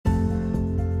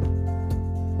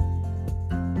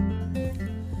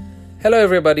Hello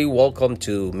everybody, welcome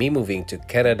to me moving to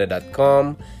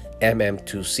Canada.com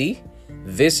MM2C.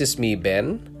 This is me,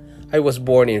 Ben. I was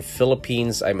born in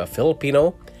Philippines. I'm a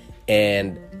Filipino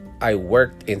and I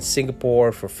worked in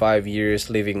Singapore for 5 years,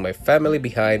 leaving my family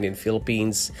behind in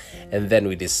Philippines, and then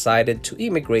we decided to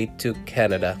immigrate to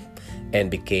Canada and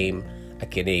became a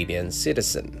Canadian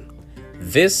citizen.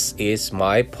 This is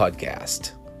my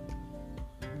podcast.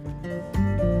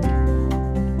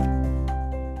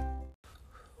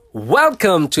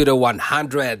 Welcome to the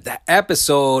 100th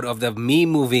episode of the Me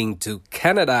Moving to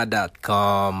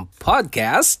Canada.com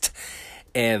podcast.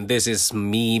 And this is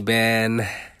me, Ben.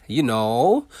 You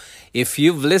know, if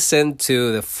you've listened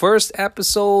to the first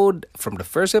episode, from the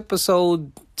first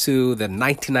episode to the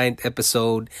 99th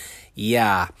episode,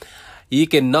 you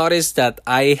can notice that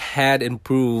I had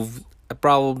improved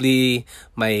probably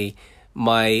my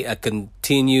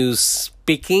continuous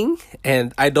speaking,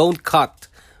 and I don't cut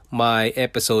my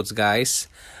episodes, guys.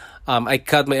 I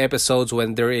cut my episodes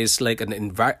when there is like an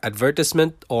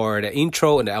advertisement or the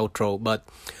intro and the outro. But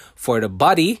for the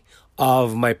body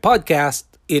of my podcast,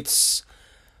 it's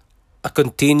a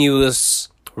continuous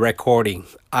recording.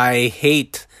 I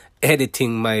hate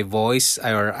editing my voice,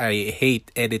 or I hate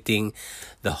editing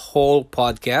the whole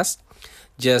podcast,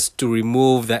 just to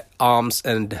remove the ums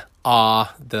and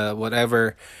the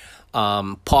whatever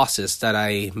pauses that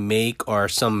I make or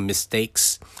some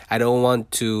mistakes. I don't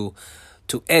want to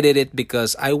edit it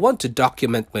because I want to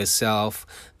document myself,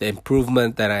 the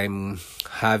improvement that I'm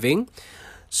having.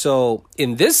 So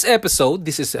in this episode,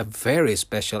 this is a very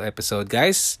special episode,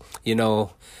 guys. You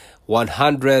know,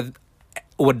 100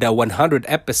 with the 100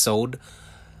 episode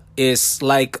is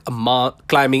like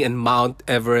climbing in Mount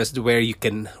Everest, where you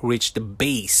can reach the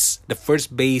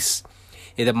first base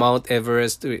in the Mount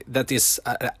Everest. That is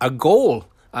a goal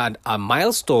and a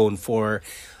milestone for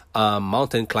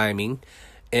mountain climbing.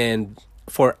 And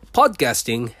for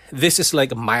podcasting, this is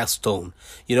like a milestone.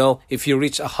 You know, if you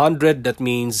reach 100, that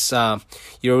means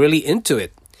you're really into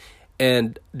it.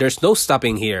 And there's no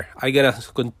stopping here. I gotta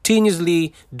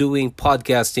continuously doing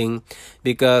podcasting,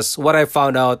 because what I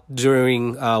found out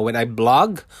during when I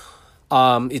blog,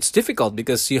 it's difficult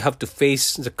because you have to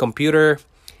face the computer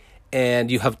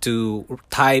and you have to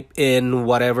type in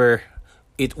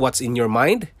what's in your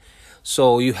mind.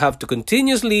 So you have to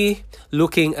continuously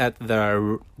looking at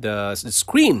the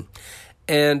screen.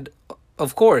 And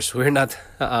of course, we're not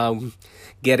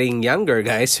getting younger,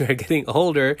 guys. We're getting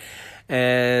older.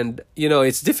 And, you know,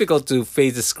 it's difficult to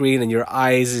face the screen and your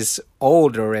eyes is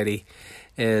old already.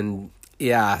 And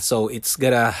so it's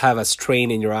gonna have a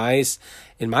strain in your eyes,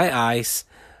 in my eyes.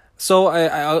 So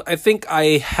I think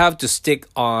I have to stick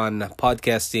on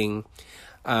podcasting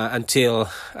until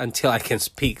I can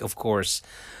speak, of course.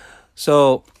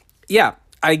 So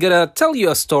I gotta tell you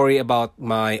a story about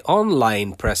my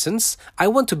online presence. I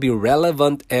want to be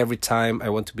relevant every time. I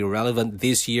want to be relevant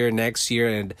this year, next year,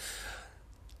 and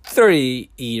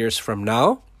 30 years from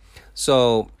now.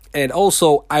 So, and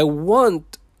also I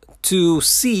want to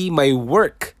see my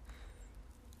work,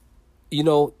 you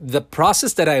know, the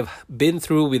process that I've been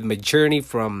through with my journey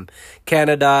from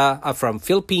Canada, from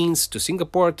Philippines to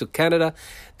Singapore to Canada,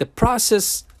 the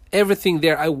process, everything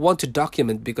there, I want to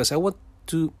document, because I want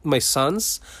my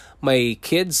sons, my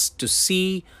kids, to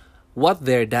see what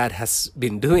their dad has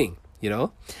been doing, you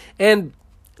know. And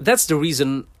that's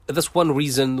one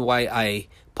reason why I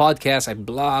podcast, I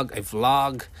blog, I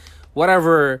vlog,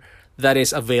 whatever that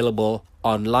is available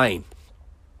online.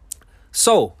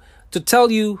 So, to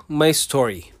tell you my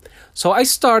story. So I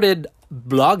started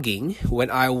blogging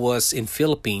when I was in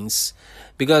Philippines,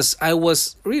 because I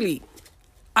was really,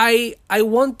 I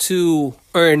want to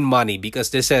earn money,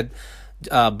 because they said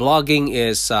blogging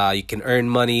is you can earn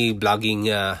money. Blogging,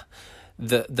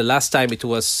 the last time it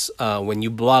was when you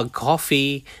blog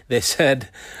coffee, they said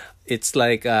it's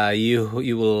like you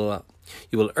will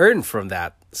earn from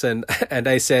that. So, and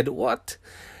I said, what?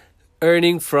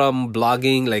 Earning from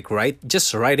blogging, like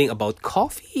just writing about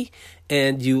coffee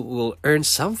and you will earn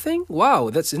something?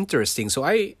 Wow, that's interesting. So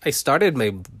I started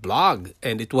my blog,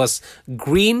 and it was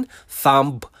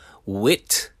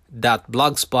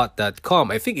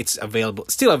greenthumbwit.blogspot.com. I think it's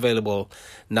still available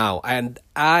now. And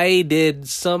I did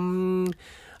some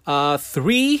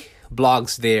 3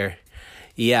 blogs there.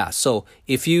 So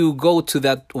if you go to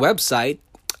that website,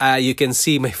 you can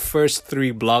see my first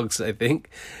 3 blogs, I think.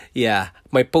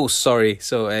 My posts, sorry.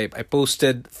 So I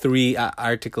posted 3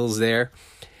 articles there.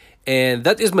 And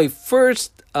that is my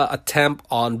first attempt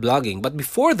on blogging. But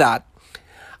before that,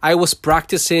 I was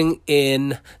practicing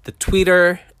in the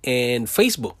Twitter and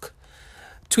Facebook.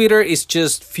 Twitter is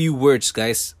just few words,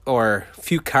 guys, or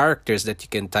few characters that you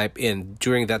can type in.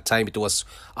 During that time, it was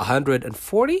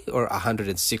 140 or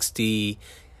 160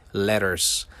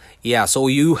 letters. Yeah, so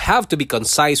you have to be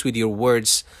concise with your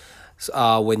words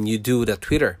when you do the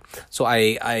Twitter. So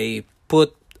I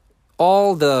put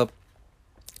all the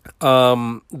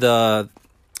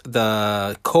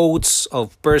codes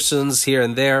of persons here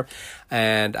and there,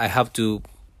 and I have to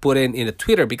put in a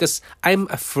Twitter because I'm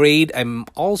afraid. I'm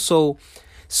also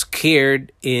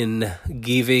scared in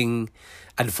giving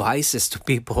advices to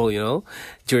people,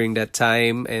 during that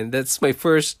time. And that's I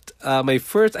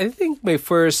think my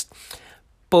first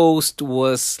post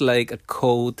was like a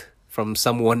quote from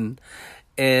someone,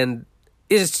 and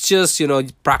it's just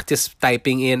practice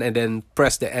typing in and then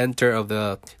press the enter of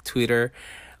the Twitter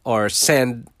or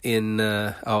send in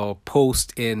or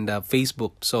post in the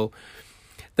Facebook. So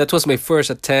that was my first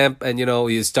attempt, and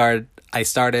I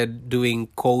started doing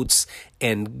quotes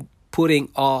and putting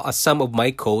some of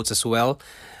my quotes as well,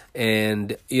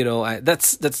 and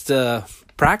that's the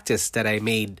practice that I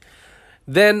made.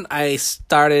 Then I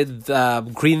started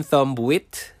Green Thumb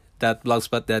Wit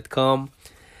 .blogspot.com,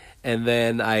 and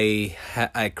then I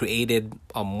created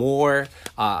a more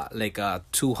like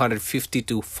 250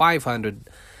 to 500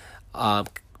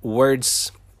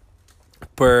 words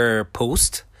per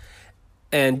post,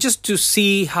 and just to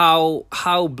see how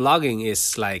blogging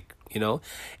is like,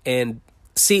 and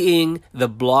seeing the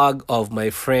blog of my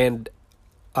friend,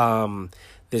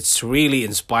 that's really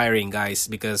inspiring, guys,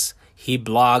 because he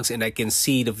blogs and I can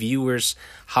see the viewers,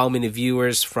 how many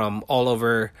viewers from all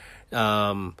over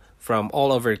the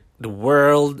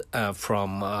world,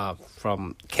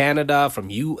 from Canada, from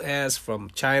US, from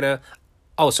China.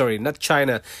 Oh, sorry, not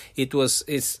China.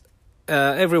 It's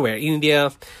everywhere,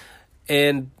 India,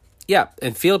 and yeah,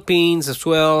 and Philippines as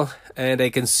well. And I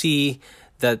can see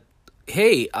that,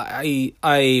 hey,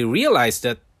 I realized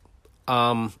that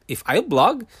if I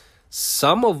blog,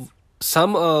 some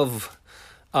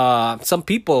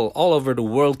people all over the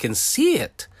world can see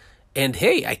it, and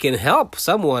hey, I can help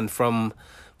someone from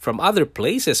other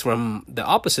places, from the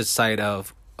opposite side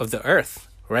of the earth,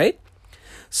 right?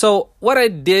 So what I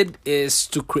did is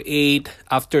to create,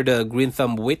 after the Green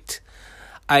Thumb Wit,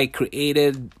 I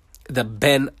created the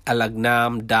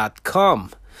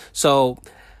benalagnam.com. So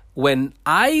when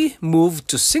I moved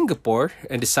to Singapore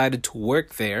and decided to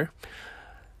work there,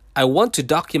 I want to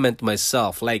document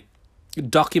myself, like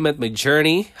document my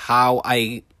journey, how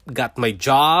I got my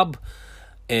job,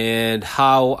 and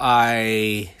how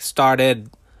I started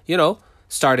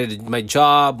my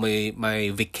job,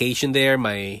 my vacation there,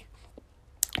 my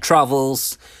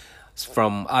travels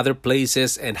from other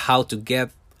places, and how to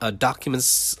get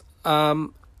documents.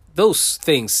 Those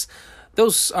things,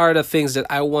 those are the things that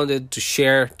I wanted to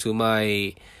share to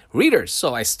my readers.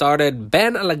 So I started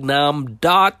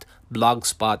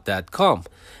benalagnam.blogspot.com.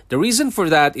 The reason for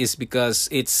that is because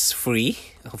it's free,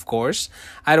 of course.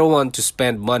 I don't want to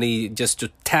spend money just to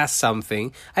test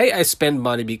something. I spend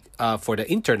money for the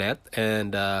internet,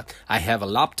 and I have a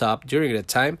laptop during that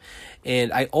time,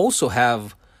 and I also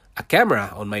have a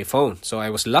camera on my phone. So I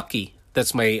was lucky.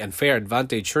 That's my unfair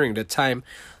advantage during that time.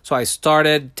 So I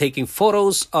started taking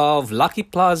photos of Lucky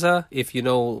Plaza. If you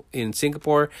know, in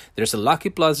Singapore, there's a Lucky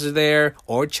Plaza there,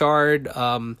 Orchard,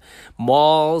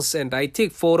 malls, and I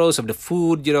take photos of the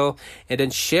food, and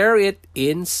then share it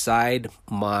inside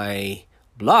my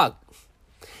blog.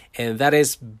 And that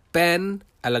is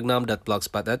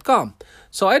benalagnam.blogspot.com.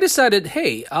 So I decided,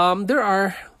 hey, there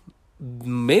are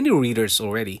many readers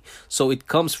already. So it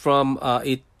comes from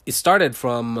it started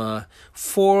from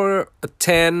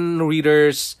 10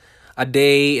 readers a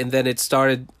day, and then it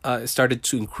started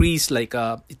to increase, like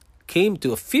it came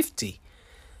to a 50,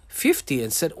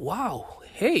 and said, wow,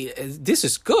 hey, this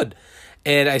is good.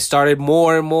 And I started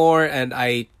more and more, and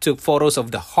I took photos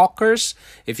of the hawkers.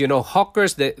 If you know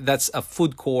hawkers, that's a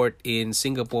food court in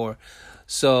Singapore.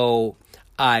 So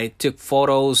I took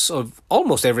photos of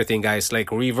almost everything, guys,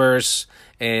 like rivers,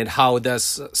 and how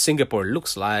does Singapore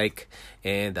looks like,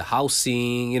 and the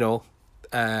housing,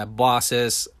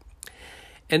 bosses,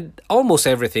 and almost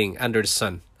everything under the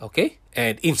sun, okay?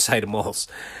 And inside the malls.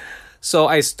 So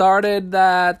I started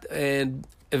that, and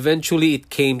eventually it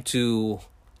came to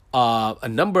a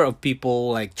number of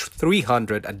people, like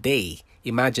 300 a day.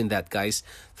 Imagine that, guys.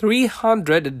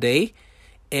 300 a day.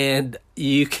 And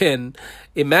you can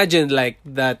imagine like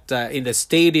that in the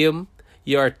stadium,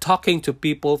 you are talking to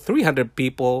people, 300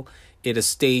 people in a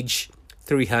stage,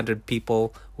 300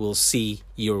 people will see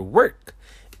your work.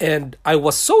 And I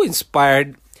was so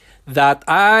inspired that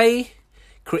I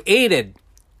created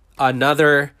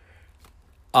another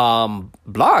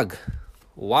blog.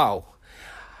 Wow.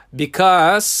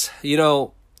 because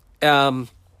um,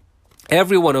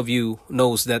 every one of you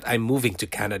knows that I'm moving to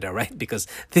Canada, right? Because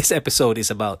this episode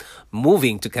is about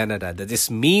moving to Canada. That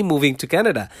is me moving to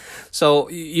Canada. So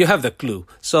you have the clue.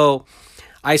 So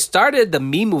I started the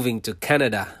me moving to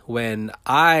Canada when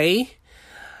I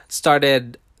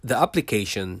started the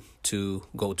application to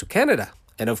go to Canada.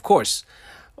 And of course,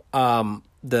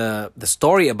 the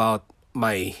story about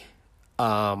my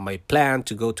plan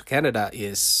to go to Canada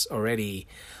is already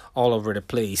all over the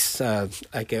place. I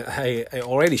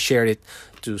already shared it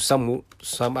to some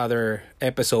other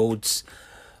episodes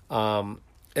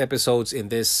in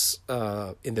this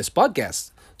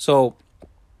podcast. So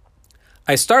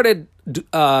I started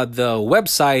the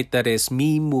website that is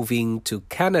me moving to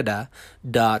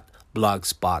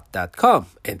Canada.blogspot.com,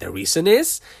 and the reason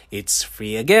is it's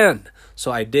free again.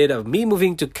 So I did a me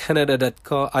moving to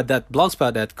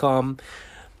Canada.blogspot.com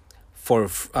for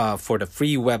the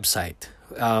free website.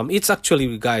 It's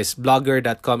actually, guys,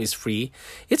 blogger.com is free.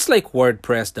 It's like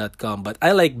wordpress.com, but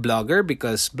I like Blogger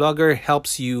because Blogger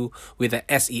helps you with the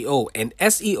SEO, and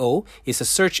SEO is a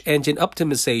search engine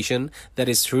optimization that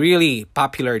is really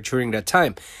popular during that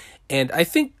time, and I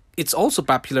think it's also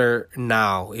popular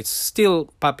now. It's still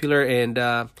popular, and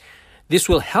this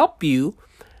will help you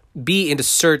be in the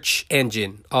search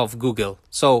engine of Google.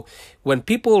 So when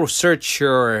people search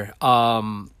your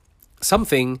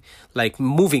something like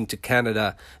moving to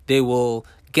Canada, they will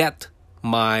get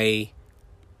my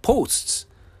posts.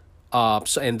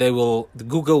 And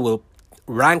Google will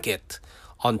rank it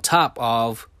on top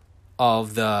of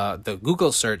the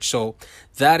Google search. So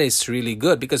that is really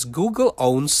good because Google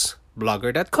owns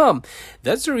blogger.com.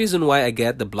 That's the reason why I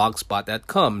get the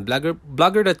blogspot.com.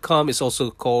 Blogger.com is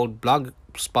also called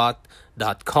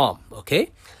blogspot.com. Okay,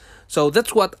 so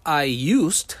that's what I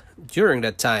used during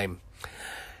that time.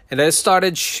 And I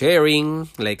started sharing,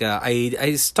 like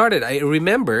I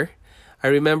remembered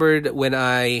when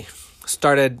I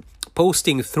started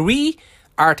posting 3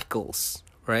 articles,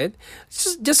 right?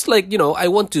 It's just like, I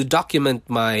want to document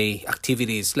my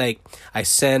activities. Like I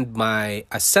sent my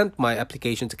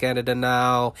application to Canada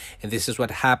now, and this is what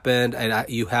happened, and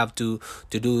you have to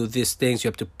do these things. You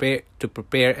have to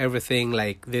prepare everything,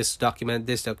 like this document,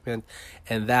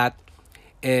 and that.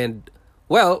 And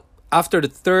well, after the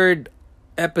third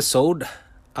episode,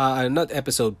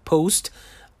 post,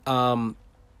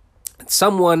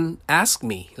 someone asked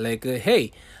me like,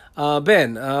 hey,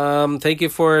 Ben, thank you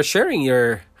for sharing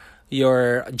your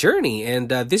journey, and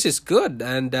this is good,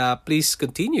 and please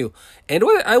continue. And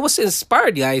I was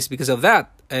inspired, guys, because of that.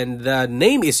 And the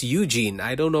name is Eugene.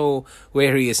 I don't know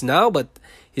where he is now, but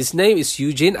his name is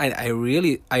Eugene. I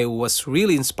was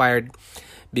really inspired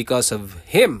because of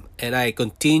him, and I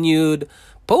continued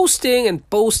posting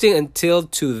until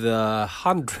to the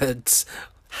hundreds,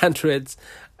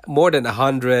 more than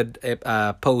 100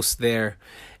 posts there.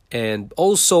 And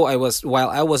also, while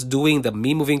I was doing the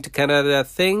me moving to Canada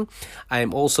thing,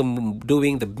 I'm also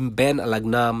doing the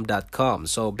benalagnam.com.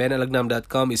 So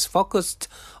benalagnam.com is focused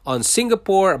on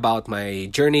Singapore, about my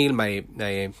journey, my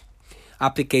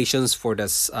applications for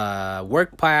this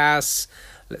work pass,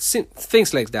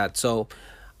 things like that. So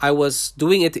I was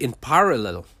doing it in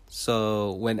parallel.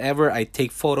 So whenever I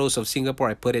take photos of Singapore,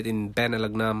 I put it in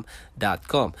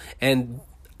benalagnam.com. And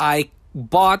I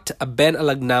bought a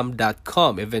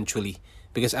benalagnam.com eventually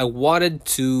because I wanted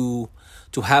to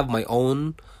have my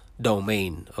own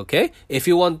domain. Okay, if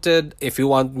you want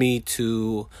me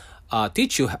to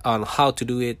teach you on how to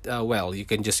do it, well, you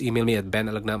can just email me at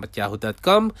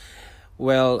benalagnam@yahoo.com.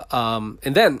 Well,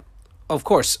 and then of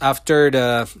course after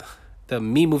the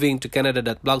me moving to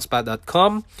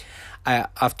Canada.blogspot.com,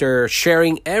 after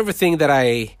sharing everything that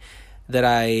I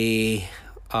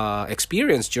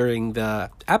experienced during the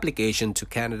application to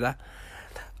Canada,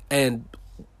 and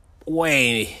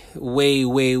way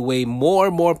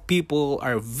more people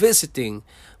are visiting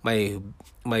my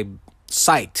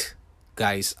site,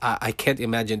 guys. I can't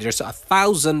imagine. There's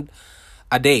 1,000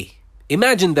 a day.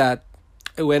 Imagine that.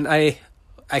 When I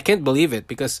can't believe it,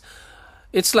 because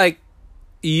it's like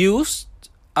used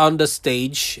on the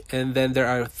stage, and then there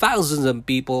are thousands of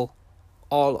people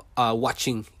all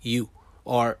watching you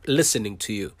or listening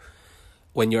to you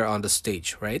when you're on the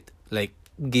stage, right? Like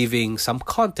giving some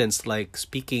contents, like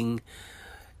speaking,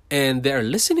 and they're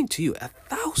listening to you.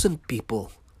 1,000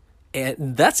 people,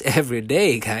 and that's every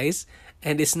day, guys.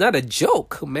 And it's not a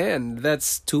joke, man.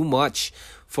 That's too much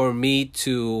for me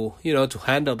to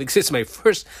handle, because it's my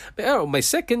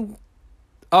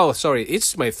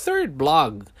it's my third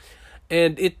blog,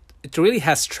 and it really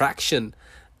has traction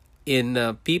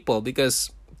in people,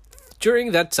 because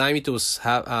during that time it was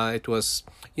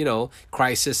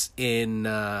crisis in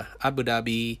Abu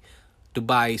Dhabi,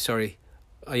 Dubai, sorry,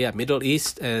 yeah, Middle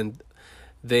East, and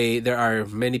there are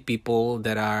many people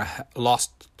that are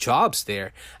lost jobs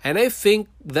there, and I think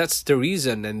that's the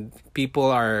reason, and people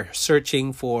are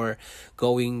searching for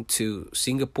going to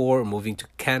Singapore, moving to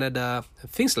Canada,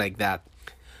 things like that.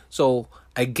 So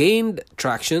I gained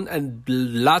traction and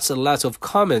lots of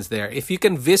comments there. If you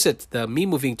can visit the me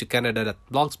moving to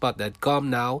Canada.blogspot.com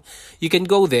now, you can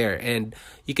go there and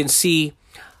you can see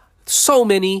so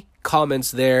many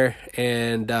comments there,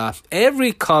 and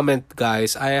every comment,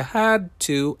 guys, I had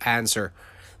to answer.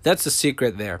 That's the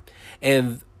secret there.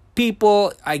 And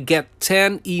people, I get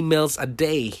 10 emails a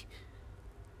day.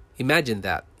 Imagine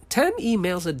that, 10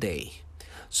 emails a day.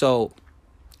 So,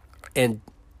 and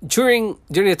during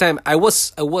the time, it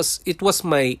was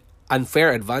my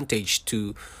unfair advantage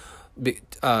to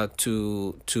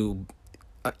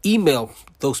email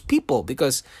those people,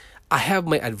 because I have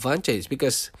my advantage,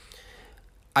 because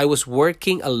I was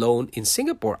working alone in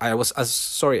Singapore. I was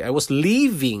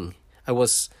leaving. I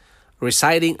was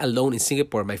residing alone in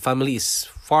Singapore. My family is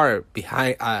far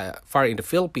behind, far in the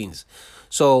Philippines.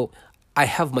 So I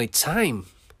have my time.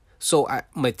 So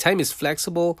my time is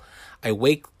flexible. I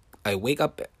wake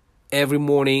up every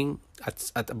morning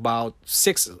at about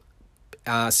 6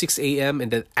 a.m. and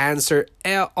then answer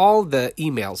all the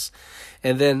emails.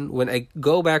 And then when I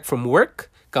go back from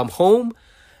work, come home,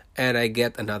 and I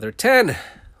get another 10.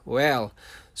 Well,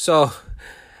 so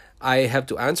I have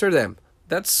to answer them.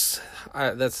 I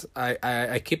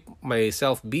keep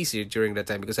myself busy during that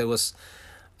time, because I was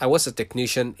a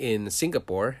technician in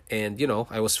Singapore, and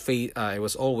I was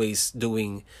always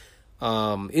doing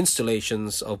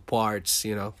installations of parts,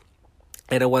 and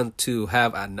I want to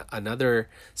have another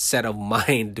set of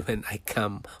mind when I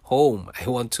come home. I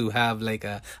want to have like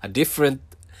a different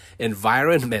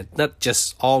environment, not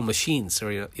just all machines,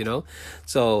 or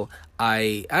so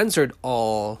I answered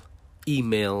all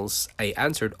emails, I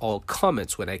answered all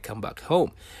comments when I come back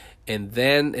home, and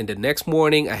then in the next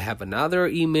morning I have another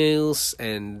emails,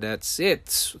 and that's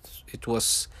it.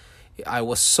 I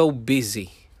was so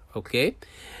busy. Okay,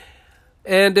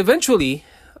 and eventually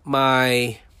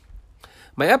my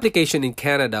application in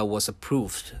Canada was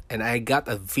approved, and I got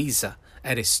a visa,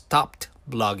 and I stopped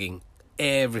blogging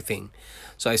everything.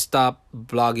 So I stopped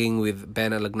blogging with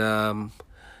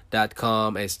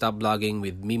benalagnam.com. I stopped blogging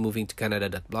with me moving to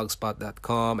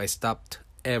Canada.blogspot.com. I stopped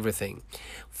everything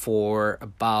for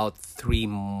about 3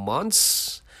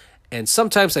 months. And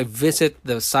sometimes I visit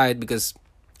the site because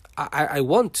I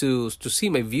want to see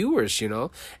my viewers,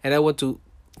 and I want to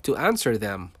answer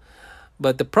them.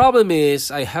 But the problem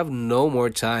is I have no more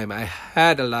time. I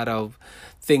had a lot of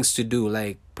things to do,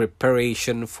 like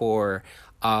preparation for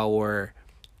our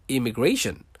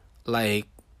immigration, like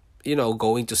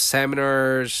going to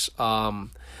seminars,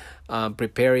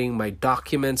 preparing my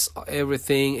documents,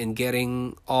 everything, and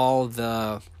getting all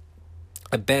the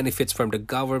benefits from the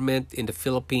government in the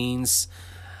Philippines.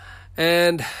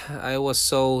 And I was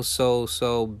so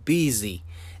busy,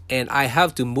 and I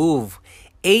have to move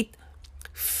 8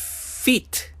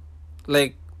 feet,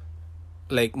 like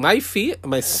my feet,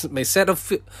 my set of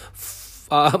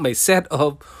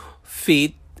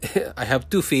feet. I have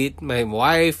 2 feet. My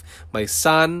wife, my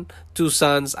son, 2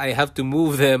 sons. I have to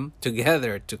move them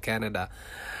together to Canada,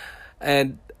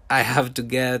 and I have to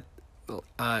get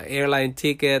airline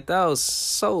ticket. I was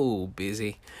so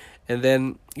busy, and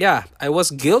then I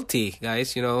was guilty,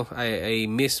 guys. I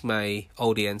miss my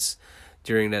audience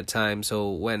during that time. So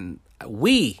when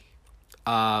we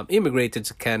immigrated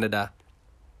to Canada,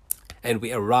 and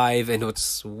we arrived, and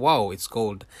it's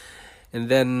cold, and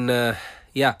then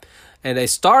and I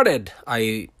started.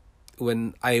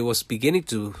 When I was beginning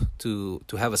to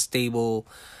have a stable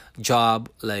job,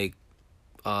 like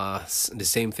the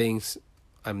same things.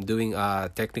 I'm doing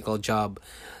a technical job,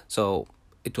 so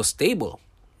it was stable.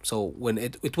 So when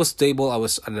it was stable, I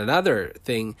was on another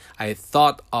thing. I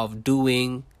thought of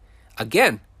doing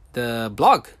again the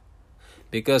blog,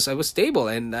 because I was stable,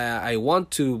 and I want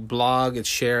to blog and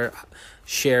share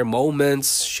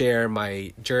moments, share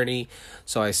my journey.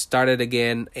 So I started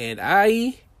again, and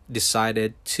I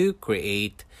decided to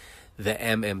create the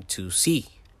MM2C.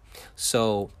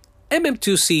 So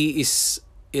MM2C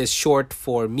is short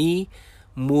for me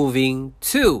moving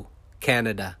to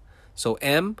Canada. So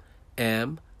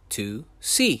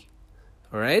MM2C.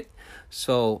 All right.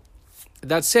 So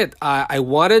that's it. I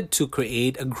wanted to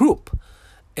create a group.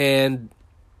 And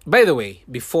by the way,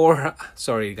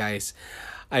 sorry guys,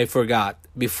 I forgot.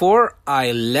 Before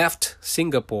I left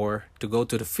Singapore to go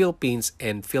to the Philippines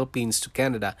and Philippines to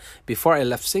Canada, before I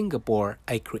left Singapore,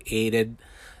 I created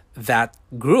that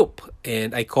group,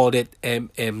 and I called it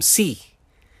MMC.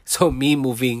 So me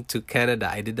moving to Canada,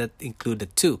 I did not include the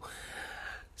two.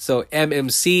 So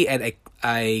MMC, and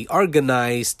I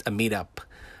organized a meetup.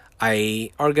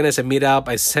 I organized a meetup.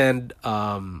 I sent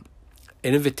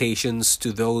invitations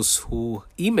to those who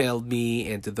emailed me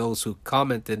and to those who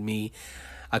commented me.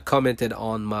 I commented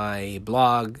on my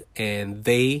blog, and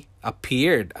they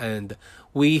appeared. And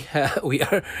we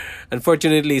are,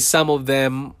 unfortunately, some of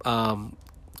them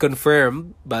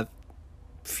confirmed, but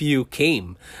few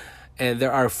came, and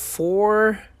there are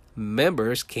four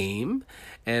members came,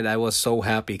 and I was so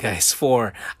happy, guys.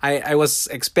 Four. I was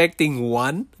expecting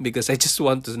one because I just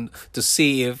want to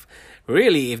see if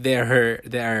really if they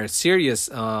are serious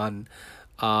on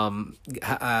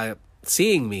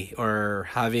seeing me or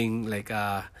having like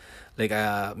a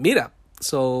meetup.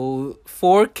 So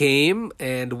four came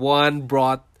and one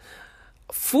brought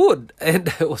food,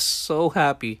 and I was so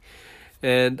happy.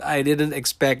 And I didn't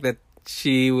expect that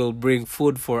she will bring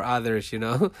food for others, you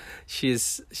know.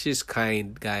 She's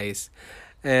kind, guys.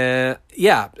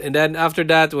 Yeah, and then after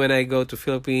that, when I go to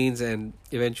Philippines and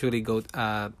eventually go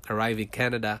arrive in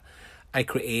Canada, I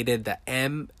created the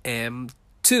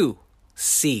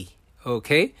MM2C.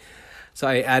 Okay, so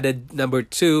I added number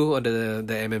two on the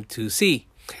MM2C,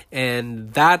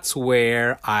 and that's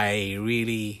where I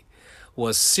really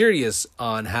was serious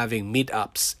on having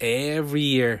meetups every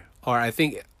year, or I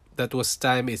think that was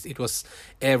time is it was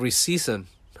every season.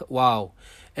 Wow,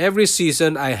 every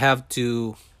season I have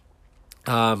to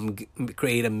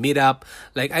create a meetup.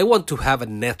 Like, I want to have a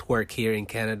network here in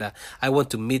Canada. I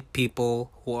want to meet people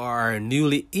who are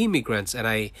newly immigrants, and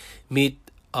I meet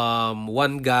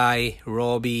one guy,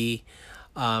 Robbie,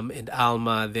 and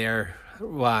Alma. They're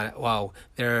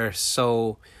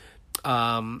so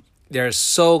they're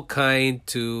so kind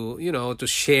to, to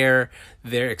share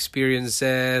their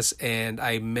experiences. And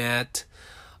I met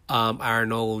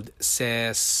Arnold,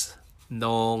 Says,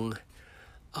 Nong,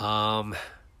 um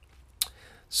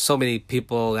so many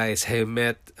people, guys, I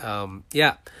met.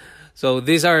 Yeah, so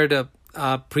these are the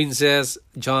Princess,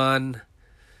 John,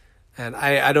 and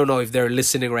I don't know if they're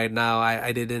listening right now.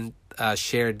 I didn't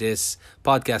share this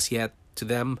podcast yet to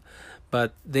them,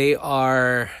 but they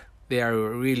are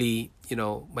really,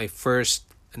 my first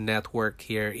network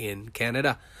here in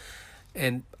Canada.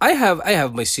 And I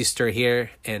have my sister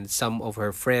here and some of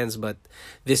her friends, but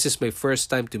this is my first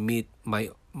time to meet my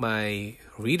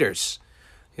readers,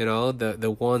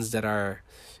 the ones that are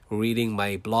reading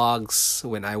my blogs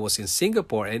when I was in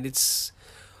Singapore. And it's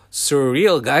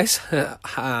surreal, guys,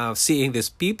 seeing these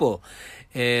people.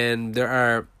 And there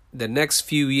are the next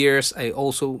few years, I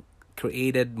also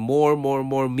created more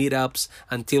meetups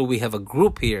until we have a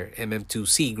group here,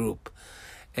 MM2C group.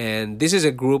 And this is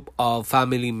a group of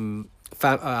a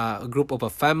group of a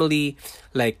family,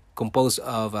 like composed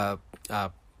of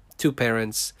two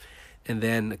parents and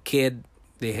then a kid.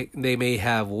 They may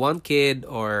have one kid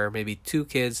or maybe two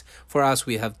kids. For us,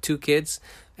 we have two kids,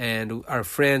 and our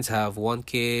friends have one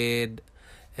kid.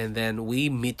 And then we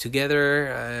meet together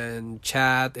and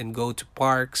chat and go to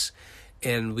parks.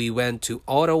 And we went to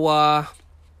Ottawa.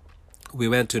 We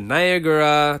went to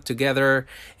Niagara together,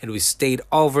 and we stayed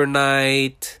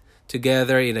overnight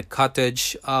together in a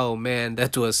cottage. Oh man,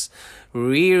 that was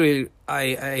really,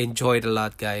 I enjoyed a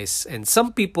lot, guys. And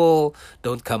some people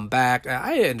don't come back.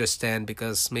 I understand,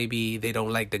 because maybe they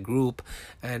don't like the group,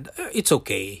 and it's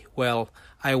okay. Well,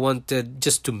 I wanted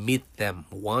just to meet them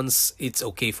once. It's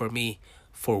okay for me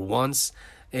for once.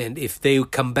 And if they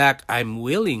come back, I'm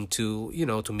willing to,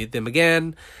 to meet them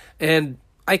again. And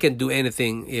I can do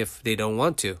anything if they don't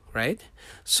want to, right?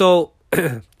 So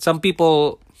some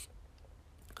people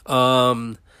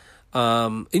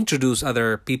introduce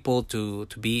other people to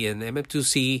be in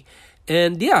MM2C.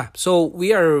 And yeah, so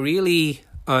we are really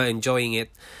enjoying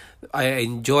it. I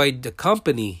enjoyed the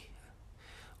company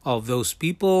of those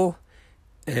people.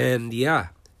 And yeah,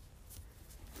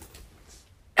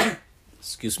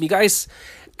 excuse me, guys.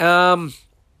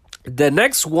 The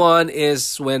next one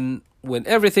is when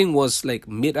everything was like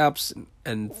meetups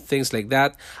and things like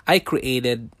that, I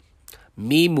created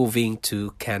me moving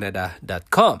to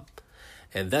Canada.com.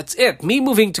 And that's it. Me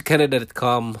moving to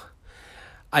Canada.com.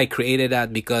 I created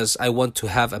that because I want to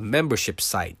have a membership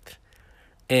site.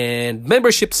 And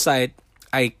membership site,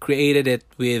 I created it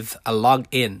with a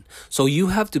login. So you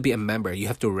have to be a member. You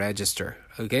have to register.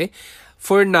 Okay.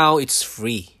 For now, it's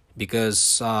free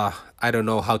because I don't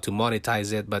know how to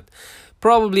monetize it, but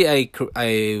probably I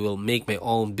will make my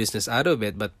own business out of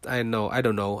it. But I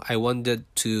don't know. I wanted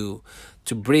to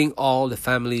bring all the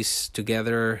families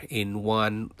together in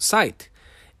one site.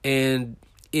 And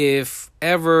if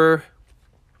ever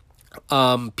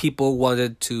people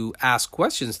wanted to ask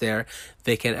questions there,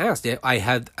 they can ask. I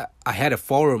had a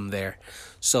forum there,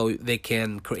 so they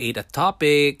can create a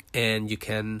topic, and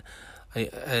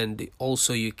and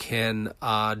also you can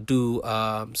do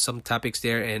some topics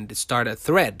there and start a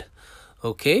thread.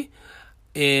 Okay,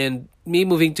 and me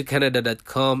moving to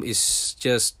Canada.com is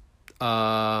just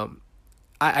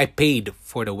I paid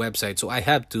for the website, so I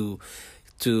have to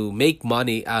make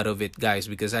money out of it, guys,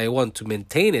 because I want to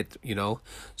maintain it,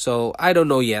 So I don't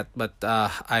know yet, but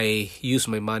I use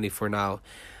my money for now.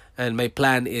 And my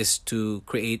plan is to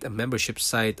create a membership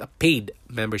site, a paid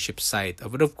membership site.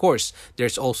 But of course,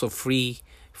 there's also free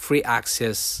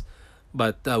access,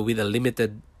 but with a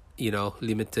limited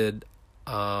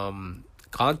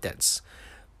contents.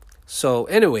 So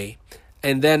anyway,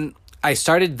 and then I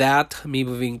started that, me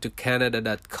moving to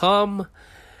Canada.com.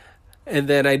 And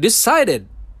then I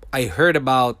heard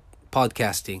about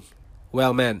podcasting.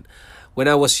 Well, man, when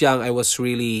I was young, I was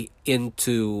really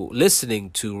into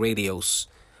listening to radio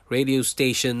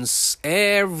stations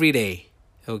every day.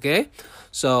 Okay?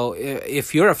 So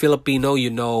if you're a Filipino, you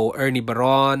know Ernie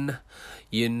Baron,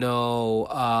 you know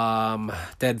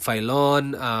Ted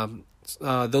Filon,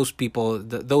 those people,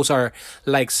 those are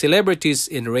like celebrities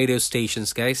in radio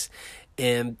stations, guys.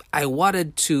 And I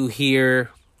wanted to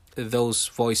hear those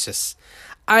voices.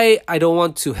 I don't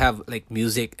want to have like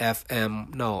music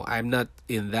FM. No, I'm not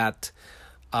in that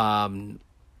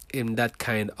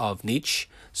kind of niche.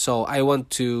 So I want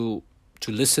to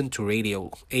listen to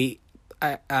radio.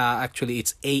 Actually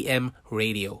it's AM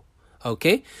radio.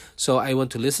 Okay? So I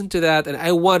want to listen to that, and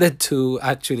I wanted to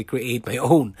actually create my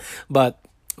own. But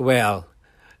well,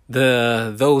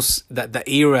 the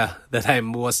era that I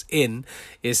was in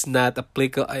is not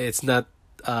applicable. It's not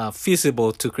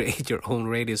feasible to create your own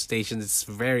radio station. It's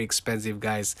very expensive,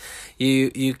 guys.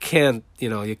 You can't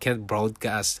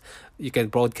broadcast. You can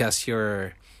broadcast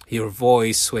your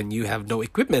voice when you have no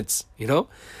equipments.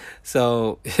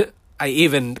 So I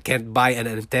even can't buy an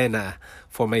antenna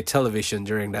for my television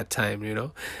during that time.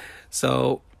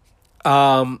 So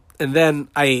and then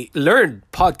I learned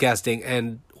podcasting,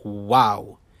 and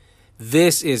wow,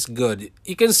 this is good.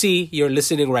 You can see, you're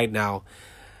listening right now.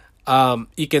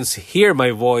 You can hear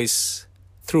my voice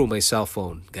through my cell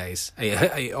phone, guys.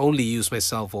 I only use my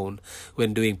cell phone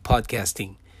when doing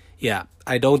podcasting. Yeah,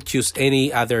 I don't use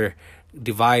any other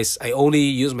device. I only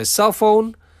use my cell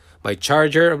phone, my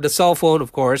charger of the cell phone,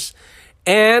 of course,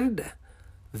 and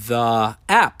the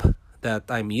app that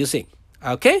I'm using.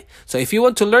 Okay? So if you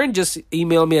want to learn, just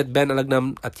email me at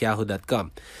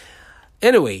benalagnam@yahoo.com.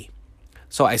 Anyway,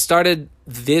 so I started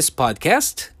this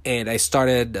podcast, and I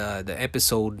started the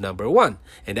episode number 1.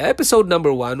 And the episode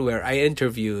number 1, where I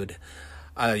interviewed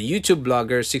a YouTube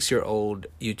blogger, 6-year-old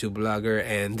YouTube blogger,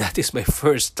 and that is my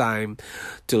first time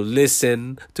to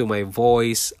listen to my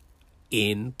voice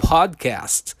in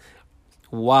podcast.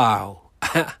 Wow.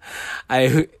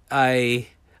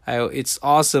 It's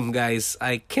awesome, guys.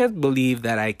 I can't believe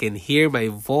that I can hear my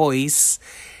voice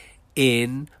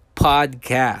in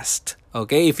podcast.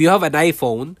 Okay, if you have an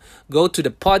iPhone, go to the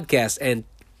podcast and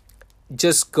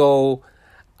just go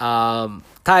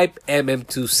type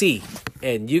MM2C,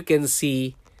 and you can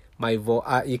see my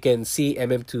you can see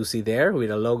MM2C there with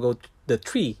a logo, the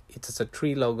tree. It's a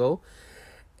tree logo,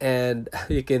 and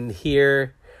you can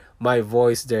hear my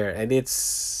voice there, and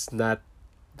it's not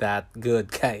that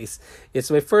good, guys. It's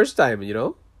my first time,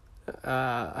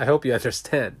 I hope you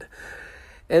understand.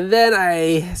 And then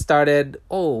I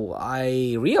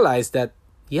realized that,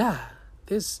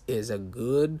 this is a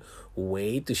good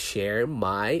way to share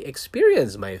my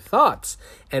experience, my thoughts.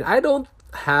 And I don't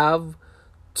have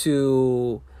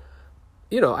to,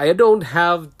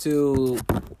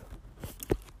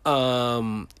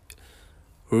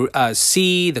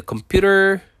 see the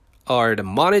computer or the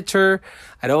monitor.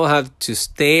 I don't have to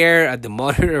stare at the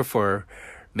monitor for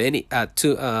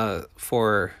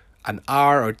for an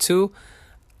hour or two.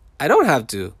 I don't have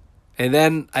to. And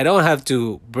then I don't have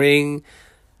to bring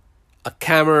a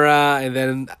camera and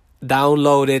then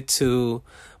download it to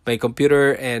my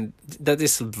computer, and that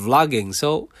is vlogging.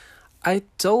 So I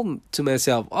told to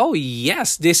myself, oh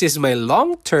yes, this is my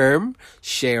long-term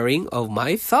sharing of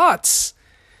my thoughts.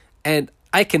 And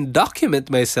I can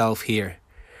document myself here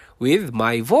with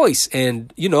my voice.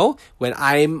 And, when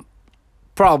I'm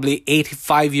probably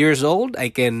 85 years old, I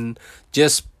can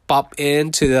just pop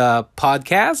into the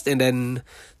podcast and then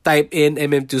type in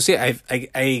MM2C.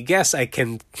 I guess I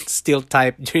can still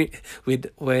type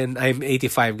when I'm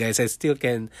 85, guys. I still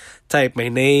can type my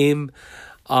name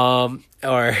or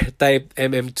type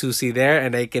MM2C there,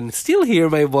 and I can still hear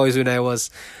my voice when I was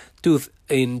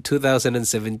in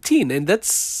 2017. And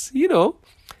that's,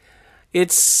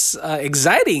 it's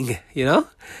exciting, you know.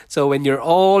 So when you're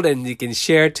old and you can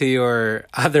share to your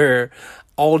other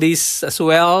oldies as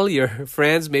well, your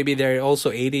friends, maybe they're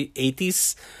also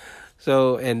 80s.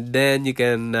 So and then you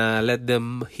can let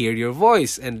them hear your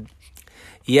voice. And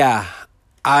yeah,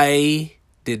 I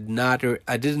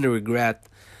didn't regret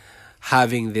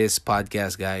having this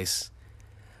podcast, guys.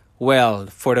 Well,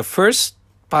 for the first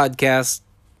podcast,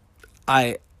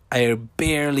 I I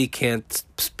barely can't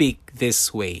speak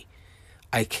this way.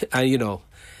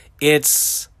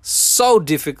 It's so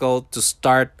difficult to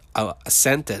start a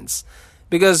sentence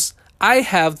because I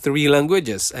have three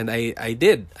languages, and I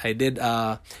did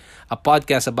a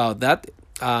podcast about that.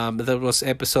 That was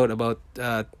episode about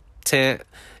 10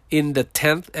 in the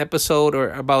 10th episode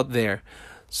or about there.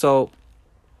 So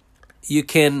you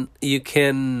can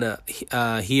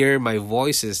hear my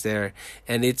voices there,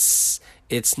 and it's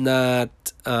not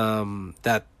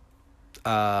that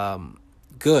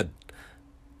good.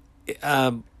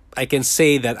 I can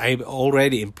say that I've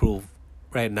already improved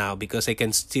right now because I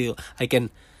can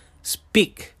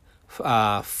speak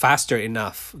faster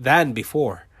enough than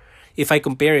before. If I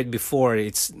compare it before,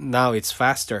 it's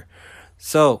faster.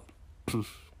 So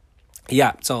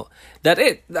yeah, so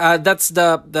that's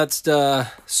the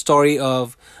story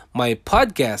of my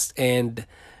podcast. And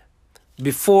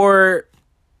before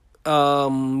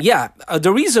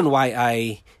the reason why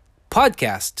I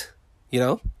podcast, you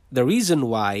know, the reason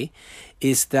why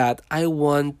is that I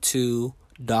want to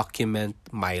document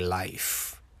my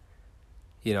life.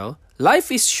 You know,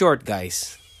 life is short,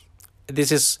 guys.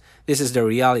 This is the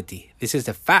reality. This is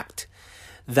the fact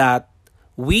that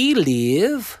we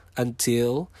live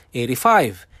until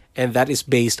 85, and that is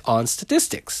based on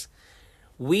statistics.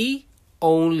 We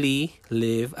only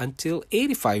live until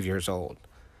 85 years old.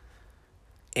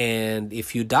 And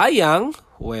if you die young,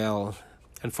 well,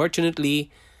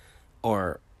 unfortunately,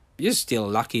 or you're still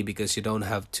lucky because you don't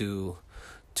have to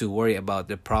worry about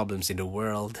the problems in the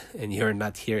world, and you're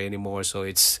not here anymore. So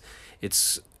it's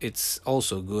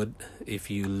also good.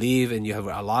 If you live and you have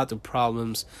a lot of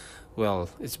problems, well,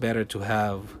 it's better to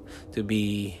have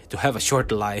a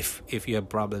short life if you have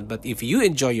problems. But if you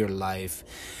enjoy your life,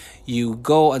 you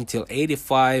go until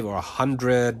 85 or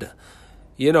 100,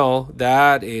 you know,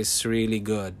 that is really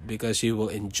good because you will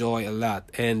enjoy a lot.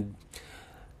 And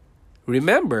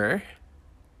remember,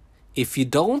 if you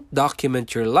don't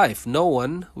document your life, no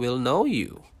one will know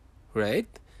you, right?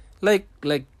 Like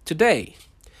today.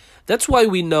 That's why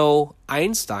we know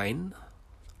Albert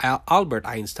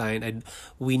Einstein, and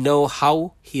we know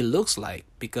how he looks like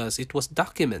because it was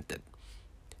documented.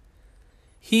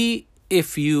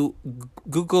 If you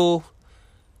Google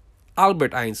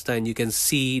Albert Einstein, you can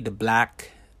see the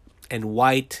black and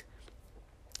white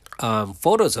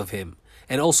photos of him,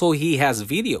 and also he has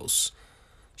videos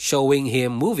showing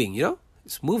him moving. You know,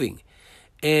 it's moving.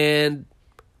 And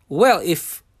well,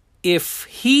 if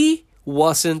he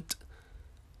wasn't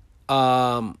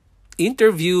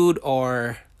interviewed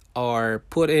or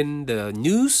put in the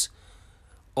news,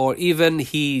 or even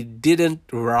he didn't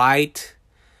write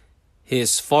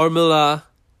his formula,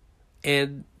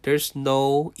 and there's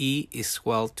no E is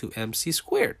equal to MC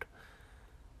squared,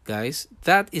 guys.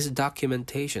 That is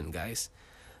documentation, guys.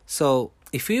 So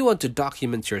if you want to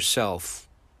document yourself,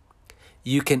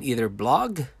 you can either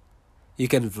blog, you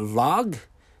can vlog.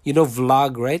 You know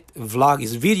vlog, right? Vlog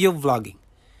is video vlogging.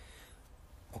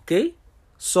 Okay?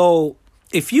 So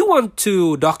if you want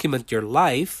to document your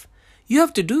life, you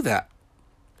have to do that.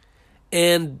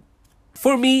 And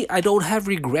for me, I don't have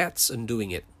regrets on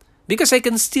doing it because I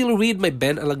can still read my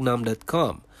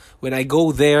benalagnam.com. When I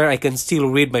go there, I can still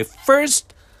read my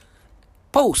first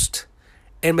post.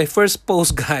 And my first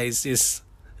post, guys, is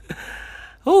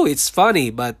oh, it's funny,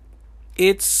 but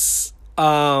it's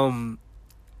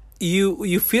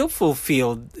you feel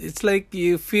fulfilled. It's like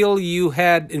you feel you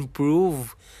had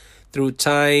improved through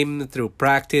time, through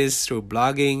practice, through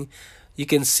blogging. You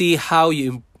can see how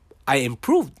I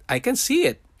improved. I can see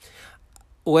it.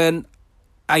 When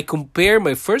I compare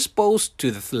my first post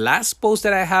to the last post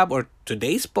that I have or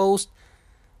today's post,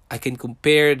 I can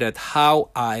compare that how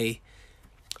I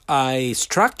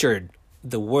structured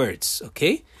the words,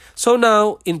 okay? So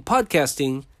now in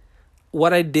podcasting,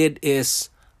 what I did is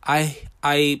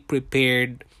I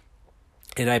prepared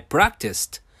and I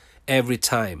practiced every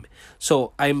time.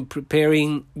 So I'm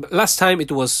preparing. Last time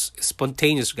it was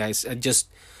spontaneous, guys. I just,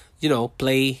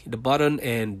 play the button,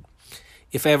 and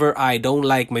if ever I don't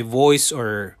like my voice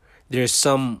or there's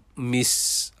some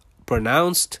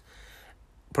mispronounced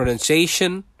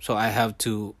pronunciation, so I have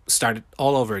to start it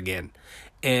all over again.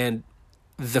 And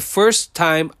the first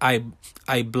time I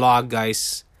blog,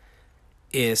 guys,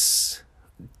 is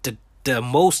the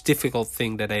most difficult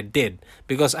thing that I did,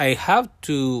 because I have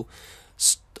to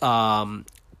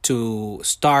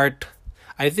start.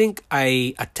 I think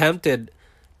I attempted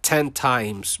 10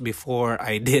 times before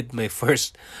I did my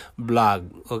first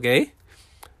blog, okay?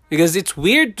 Because it's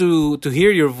weird to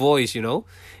hear your voice, you know?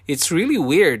 It's really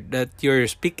weird that you're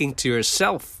speaking to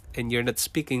yourself and you're not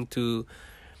speaking to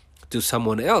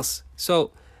someone else.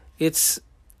 So it's,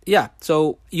 yeah,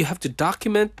 so you have to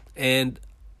document and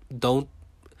don't,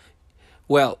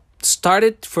 well, start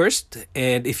it first,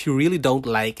 and if you really don't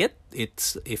like it,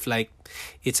 it's a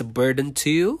burden to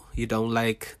you, you don't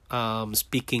like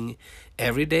speaking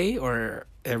every day or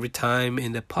every time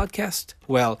in the podcast,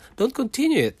 well, don't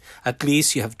continue it. At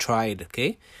least you have tried,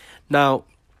 okay? Now,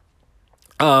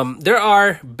 there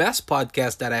are best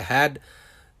podcasts that I had,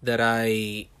 that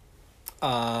I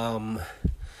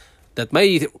that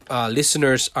my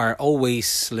listeners are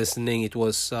always listening. It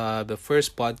was the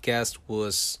first podcast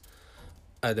was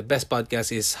the best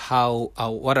podcast is how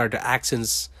what are the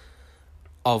accents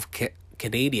of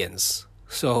Canadians.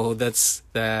 So that's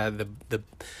the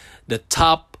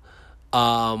top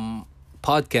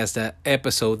podcast, that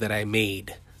episode that I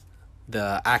made,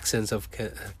 the accents of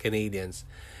Canadians.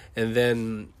 And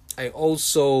then I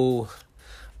also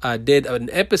did an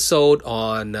episode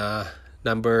on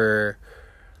number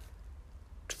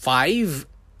 5.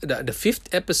 The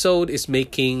fifth episode is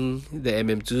making the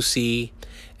MM2C.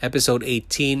 Episode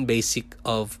 18, basic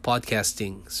of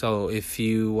podcasting. So if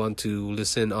you want to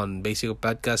listen on basic of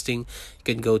podcasting, you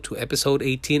can go to episode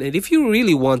 18. And if you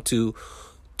really want to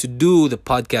do the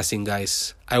podcasting,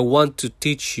 guys, I want to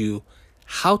teach you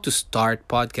how to start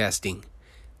podcasting,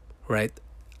 right?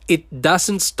 It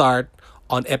doesn't start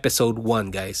on episode 1,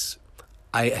 guys.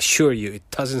 I assure you, it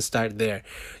doesn't start there.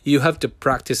 You have to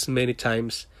practice many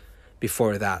times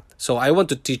before that. So I want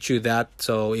to teach you that.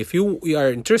 So if you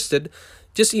are interested,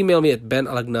 just email me at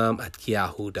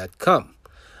benalagnam@yahoo.com.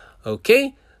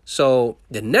 Okay? So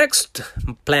the next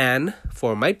plan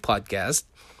for my podcast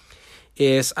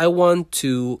is I want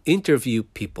to interview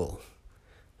people.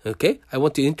 Okay? I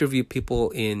want to interview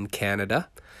people in Canada.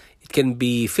 It can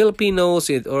be Filipinos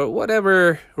or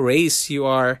whatever race you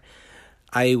are.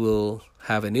 I will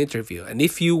have an interview. And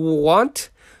if you want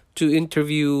to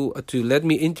let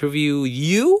me interview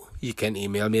you, you can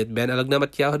email me at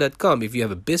benalagnam@yahoo.com. If you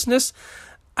have a business,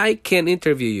 I can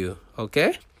interview you,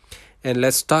 okay? And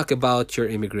let's talk about your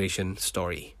immigration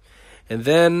story. And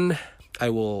then I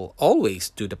will always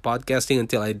do the podcasting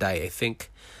until I die, I think.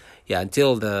 Yeah,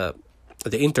 until the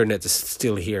internet is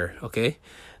still here, okay?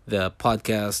 The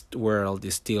podcast world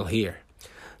is still here.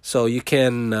 So you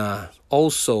can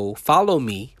also follow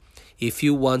me if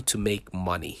you want to make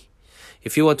money.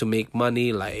 If you want to make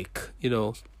money, like,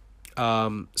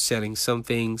 selling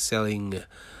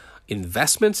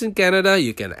investments in Canada,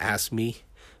 you can ask me,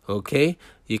 okay?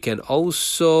 I can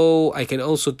also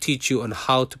teach you on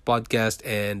how to podcast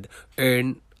and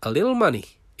earn a little money.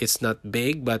 It's not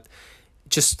big, but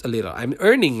just a little. I'm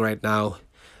earning right now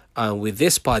with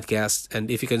this podcast,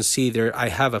 and if you can see there, I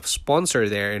have a sponsor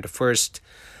there in the first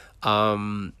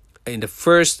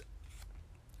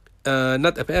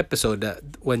not an episode,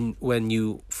 when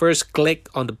you first click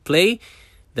on the play,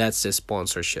 that's the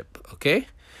sponsorship, okay?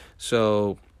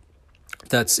 So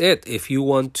that's it. If you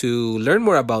want to learn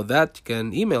more about that, you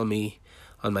can email me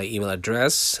on my email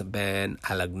address,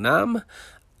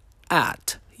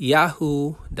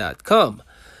 benalagnam@yahoo.com.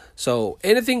 So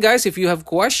anything, guys, if you have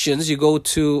questions, you can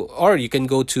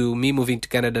go to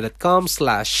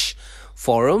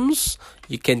memovingtocanada.com/forums.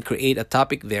 You can create a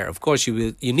topic there. Of course,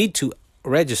 you need to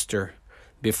register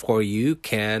before you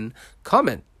can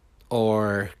comment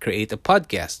or create a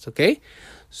podcast, okay?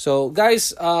 So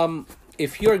guys,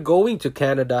 if you're going to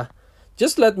Canada,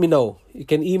 just let me know. You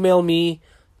can email me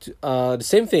to, the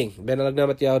same thing,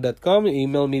 benalagnam@yahoo.com.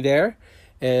 Email me there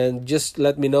and just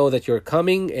let me know that you're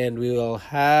coming, and we will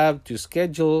have to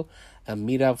schedule a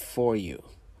meetup for you,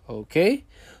 okay?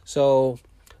 So,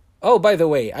 oh, by the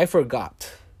way, I forgot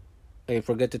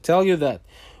to tell you that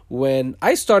when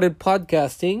I started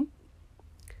podcasting,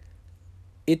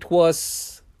 it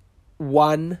was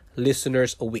 1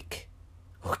 listeners a week.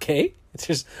 Okay? It's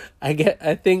just I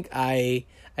think I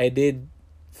did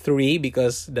 3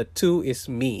 because the 2 is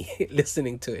me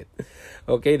listening to it.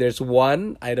 Okay, there's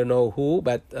 1, I don't know who,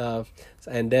 but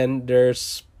and then there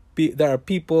are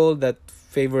people that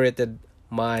favorited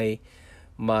my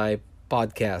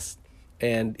podcast,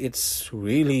 and it's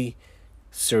really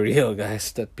surreal,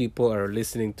 guys, that people are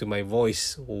listening to my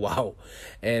voice. Wow.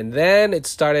 And then it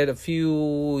started a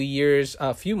few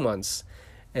months,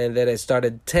 and then I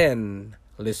started 10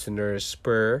 listeners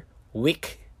per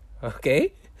week.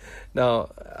 Okay, now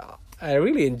I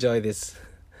really enjoy this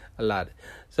a lot.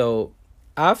 So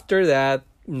after that,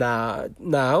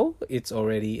 now it's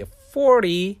already a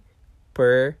 40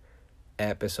 per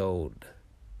episode.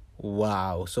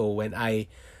 Wow. So when I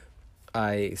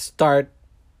start,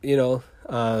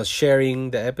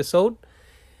 sharing the episode,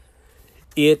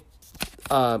 it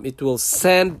it will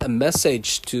send a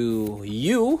message to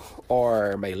you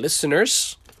or my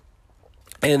listeners,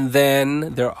 and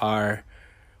then there are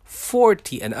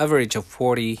 40, an average of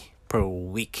 40 per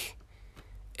week,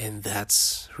 and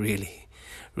that's really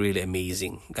really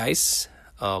amazing, guys.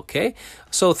 Okay,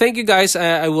 so thank you, guys.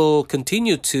 I will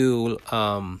continue to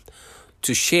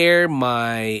share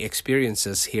my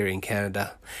experiences here in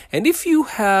Canada. And if you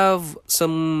have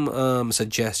some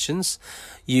suggestions,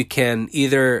 you can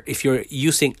either, if you're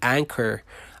using Anchor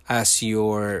as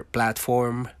your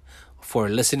platform for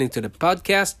listening to the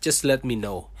podcast, just let me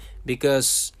know.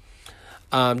 Because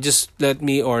just let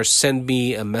me or send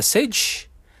me a message.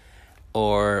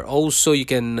 Or also you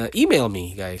can email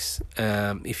me, guys,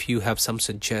 if you have some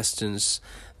suggestions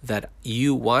that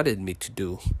you wanted me to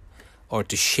do or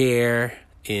to share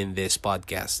in this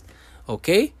podcast.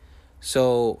 Okay?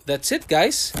 So that's it,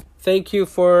 guys. Thank you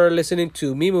for listening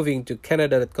to Me Moving to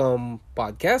Canada.com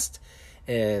podcast.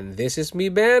 And this is me,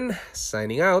 Ben,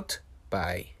 signing out.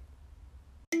 Bye.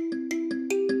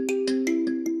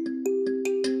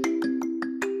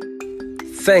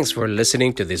 Thanks for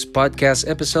listening to this podcast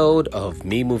episode of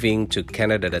Me Moving to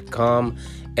Canada.com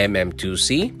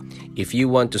MM2C. If you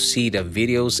want to see the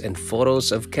videos and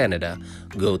photos of Canada,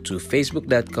 go to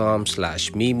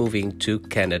facebook.com/Me Moving to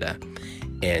Canada.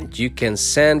 And you can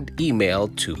send email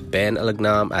to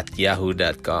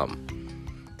benalagnam@yahoo.com.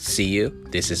 See you.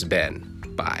 This is Ben.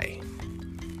 Bye.